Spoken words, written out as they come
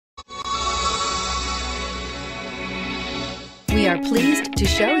are pleased to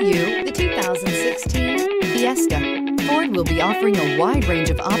show you the 2016 Fiesta. Ford will be offering a wide range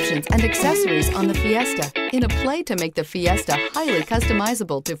of options and accessories on the Fiesta in a play to make the Fiesta highly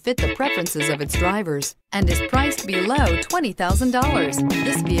customizable to fit the preferences of its drivers and is priced below $20,000.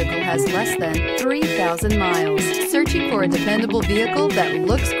 This vehicle has less than 3,000 miles. Searching for a dependable vehicle that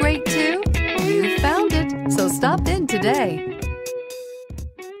looks great too? You found it, so stop in today.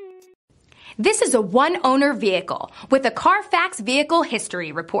 This is a one-owner vehicle with a Carfax Vehicle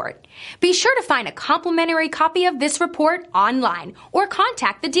History Report. Be sure to find a complimentary copy of this report online or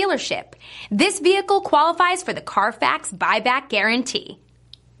contact the dealership. This vehicle qualifies for the Carfax Buyback Guarantee.